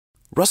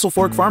Russell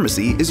Fork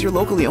Pharmacy is your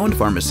locally owned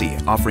pharmacy,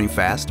 offering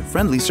fast,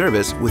 friendly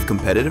service with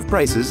competitive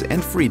prices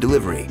and free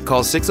delivery.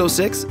 Call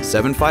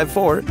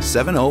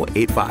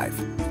 606-754-7085.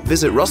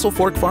 Visit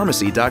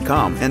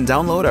russellforkpharmacy.com and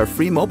download our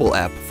free mobile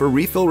app for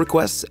refill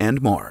requests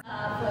and more.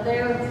 For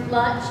their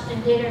lunch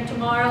and dinner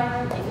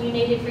tomorrow, if you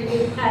need it for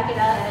you to pack it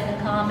up in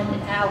the comment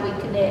and how we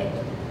connect.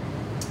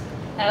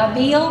 Our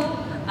meal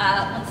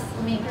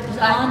is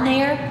on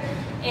there.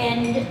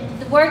 And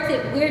the work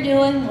that we're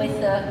doing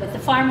with the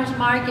farmers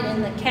market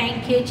and the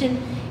Cane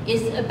Kitchen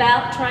is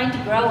about trying to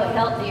grow a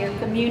healthier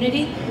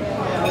community.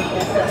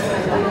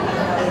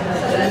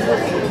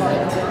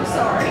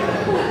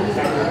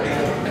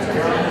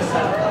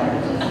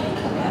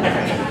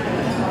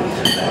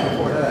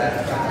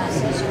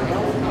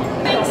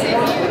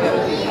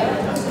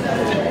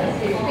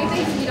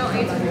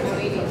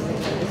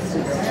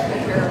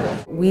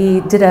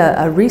 We did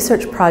a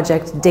research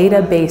project,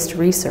 data-based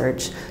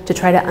research, to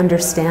try to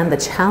understand the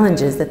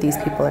challenges that these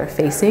people are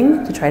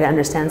facing, to try to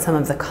understand some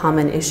of the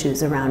common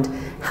issues around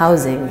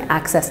housing,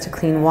 access to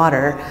clean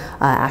water,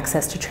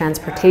 access to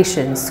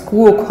transportation,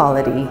 school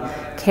quality,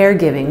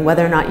 caregiving,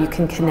 whether or not you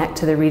can connect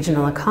to the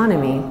regional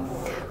economy.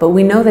 But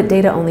we know that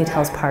data only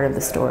tells part of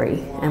the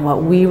story, and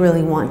what we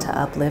really want to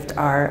uplift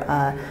are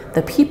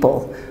the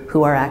people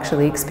who are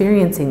actually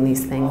experiencing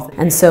these things.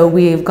 And so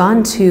we've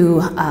gone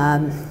to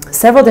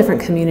several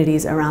different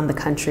communities around the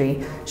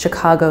country: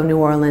 Chicago, New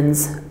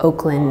Orleans,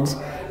 Oakland,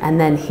 and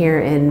then here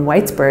in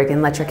Whitesburg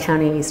in Letcher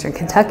County, Eastern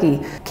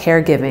Kentucky.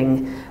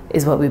 Caregiving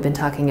is what we've been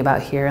talking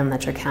about here in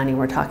Letcher County.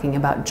 We're talking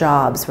about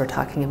jobs, we're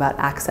talking about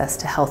access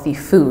to healthy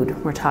food,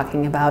 we're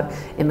talking about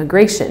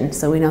immigration.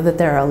 So we know that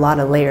there are a lot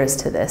of layers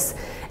to this.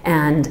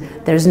 And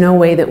there's no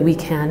way that we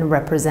can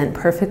represent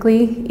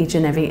perfectly each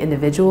and every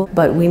individual,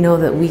 but we know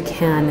that we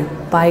can,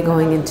 by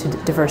going into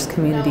diverse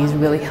communities,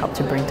 really help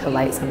to bring to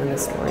light some of the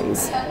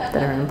stories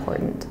that are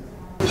important.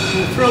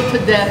 We're thrilled to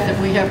death that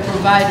we have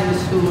providers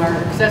who are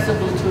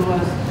accessible to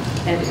us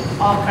at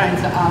all kinds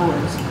of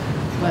hours,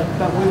 but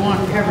we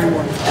want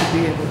everyone to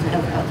be able to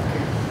have health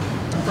care.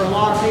 For a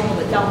lot of people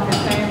that don't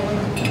have family,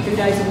 2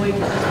 days a week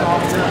is just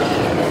all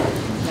enough.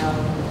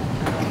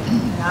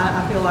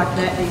 I feel like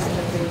that needs to be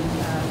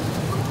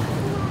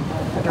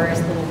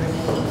addressed a little bit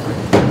more.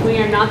 We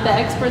are not the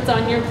experts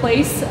on your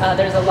place.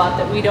 There's a lot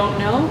that we don't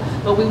know,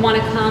 but we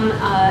want to come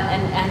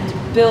and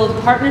build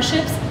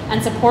partnerships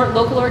and support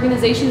local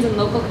organizations and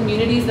local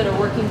communities that are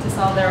working to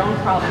solve their own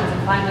problems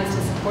and find ways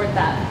to support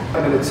that.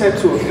 In an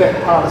attempt to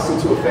affect policy,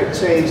 to affect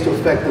change, to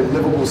affect the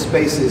livable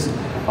spaces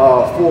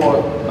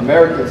for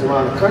Americans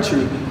around the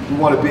country, we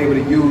want to be able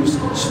to use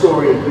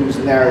story and use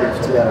narrative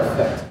to that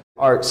effect.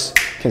 Arts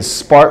can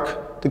spark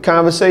the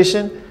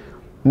conversation.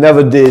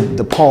 Never did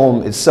the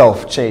poem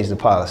itself change the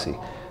policy.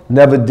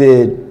 Never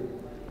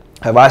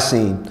have I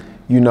seen,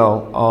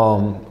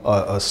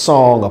 a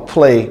song, a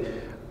play,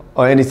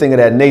 or anything of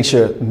that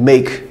nature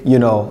make,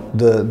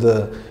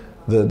 the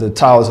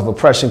towers of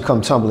oppression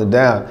come tumbling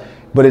down.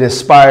 But it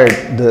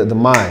inspired the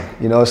mind.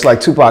 It's like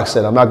Tupac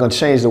said, I'm not going to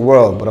change the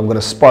world, but I'm going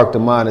to spark the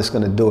mind that's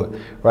going to do it,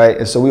 right?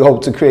 And so we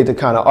hope to create the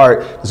kind of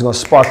art that's going to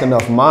spark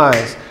enough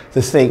minds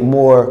to think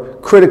more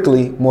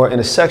critically, more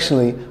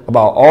intersectionally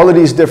about all of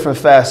these different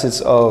facets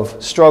of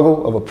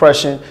struggle, of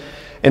oppression,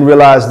 and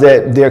realize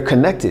that they're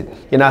connected.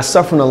 You're not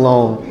suffering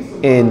alone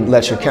in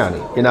Letcher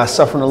County. You're not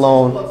suffering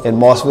alone in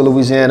Mossville,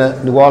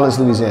 Louisiana, New Orleans,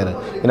 Louisiana.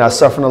 You're not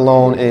suffering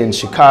alone in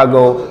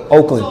Chicago,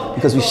 Oakland,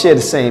 because we share the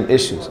same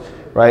issues,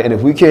 right? And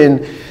if we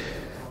can,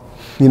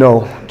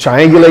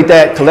 triangulate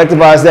that,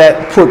 collectivize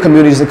that, put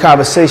communities in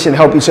conversation,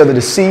 help each other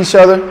to see each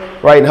other,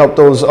 right, and help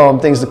those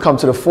things to come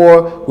to the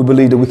fore, we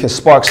believe that we can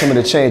spark some of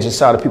the change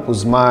inside of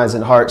people's minds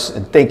and hearts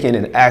and thinking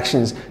and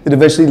actions that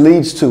eventually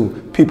leads to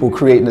people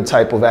creating the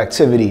type of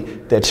activity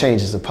that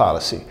changes the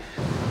policy.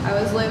 I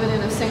was living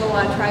in a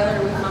single-wide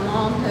trailer with my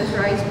mom, who's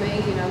raised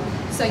me,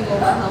 single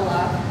my whole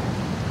life,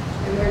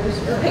 and we're just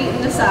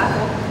repeating the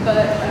cycle.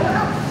 But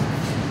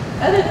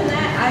other than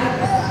that,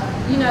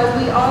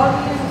 we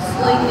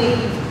obviously need,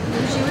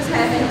 she was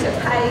having to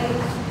pay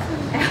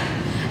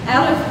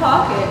out of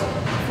pocket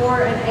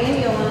for an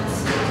ambulance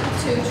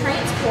to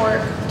transport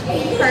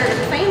her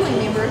family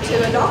member to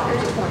a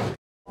doctor's appointment.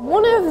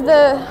 One of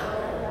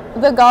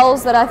the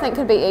goals that I think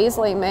could be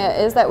easily met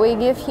is that we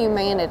give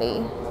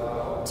humanity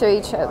to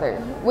each other.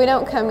 We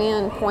don't come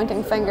in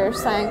pointing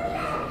fingers saying,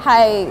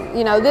 hey,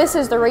 this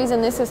is the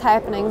reason this is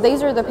happening.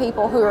 These are the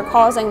people who are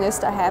causing this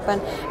to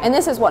happen, and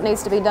this is what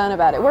needs to be done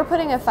about it. We're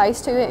putting a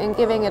face to it and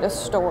giving it a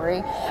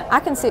story. I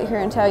can sit here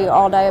and tell you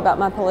all day about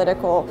my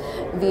political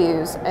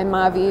views and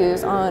my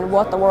views on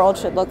what the world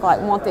should look like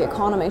and what the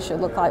economy should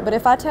look like. But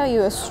if I tell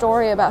you a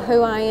story about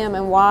who I am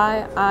and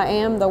why I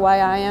am the way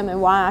I am and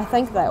why I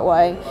think that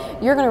way,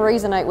 you're going to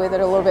resonate with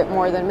it a little bit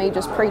more than me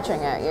just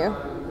preaching at you.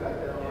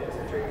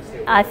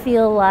 I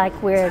feel like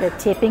we're at a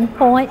tipping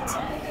point,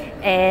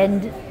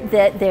 and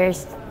that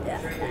there's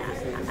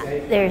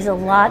a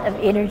lot of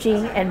energy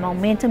and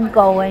momentum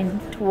going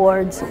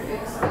towards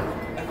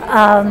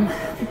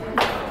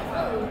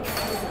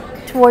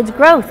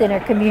growth in our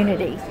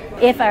community.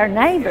 if our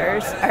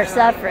neighbors are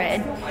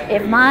suffering,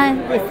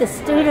 if the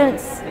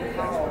students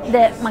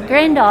that my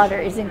granddaughter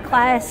is in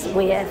class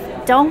with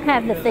don't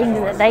have the things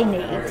that they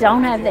need,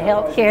 don't have the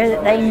health care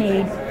that they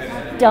need,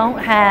 don't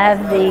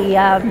have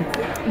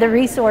the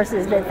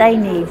resources that they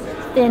need,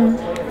 then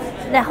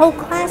the whole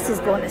class is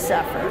going to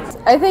suffer.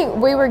 I think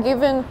we were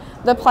given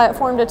the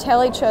platform to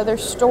tell each other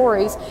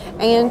stories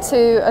and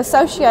to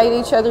associate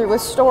each other with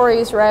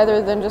stories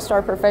rather than just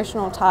our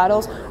professional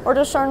titles or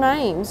just our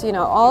names. You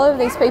know, all of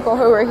these people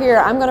who are here,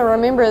 I'm going to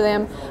remember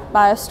them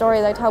by a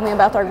story they told me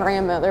about their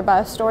grandmother, by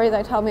a story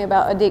they told me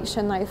about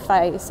addiction they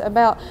face,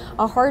 about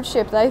a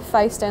hardship they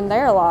faced in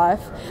their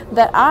life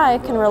that I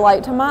can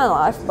relate to my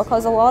life,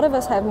 because a lot of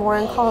us have more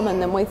in common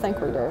than we think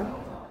we do.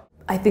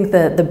 I think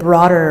the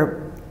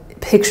broader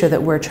picture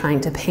that we're trying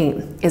to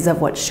paint is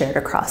of what's shared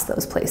across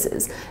those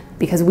places,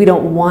 because we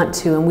don't want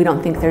to, and we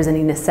don't think there's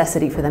any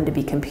necessity for them to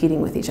be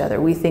competing with each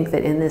other. We think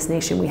that in this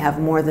nation we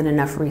have more than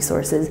enough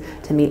resources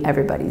to meet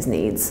everybody's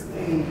needs.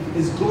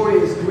 Is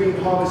glorious green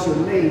harvest your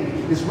name,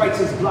 is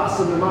righteous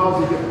blossom in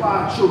mouths of your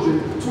 5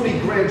 children, 20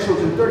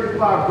 grandchildren,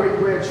 35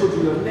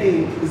 great-grandchildren. Your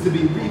name is to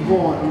be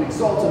reborn and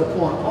exalted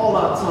upon all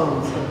our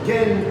tongues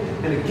again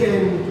and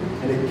again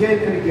and again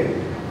and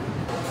again.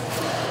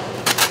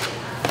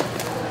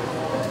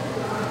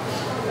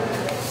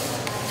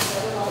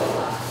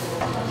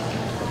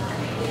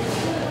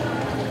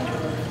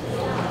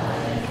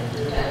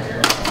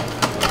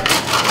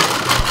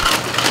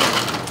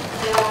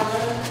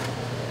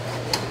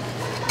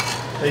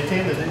 They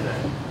tend to do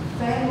that.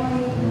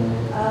 Family,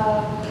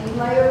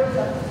 layers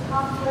of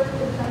conflict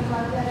and things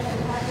like that that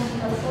happen in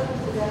those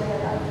circles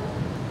that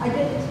I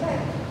didn't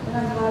expect, but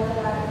I'm glad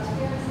that I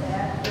experienced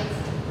that.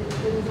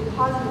 It was a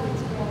positive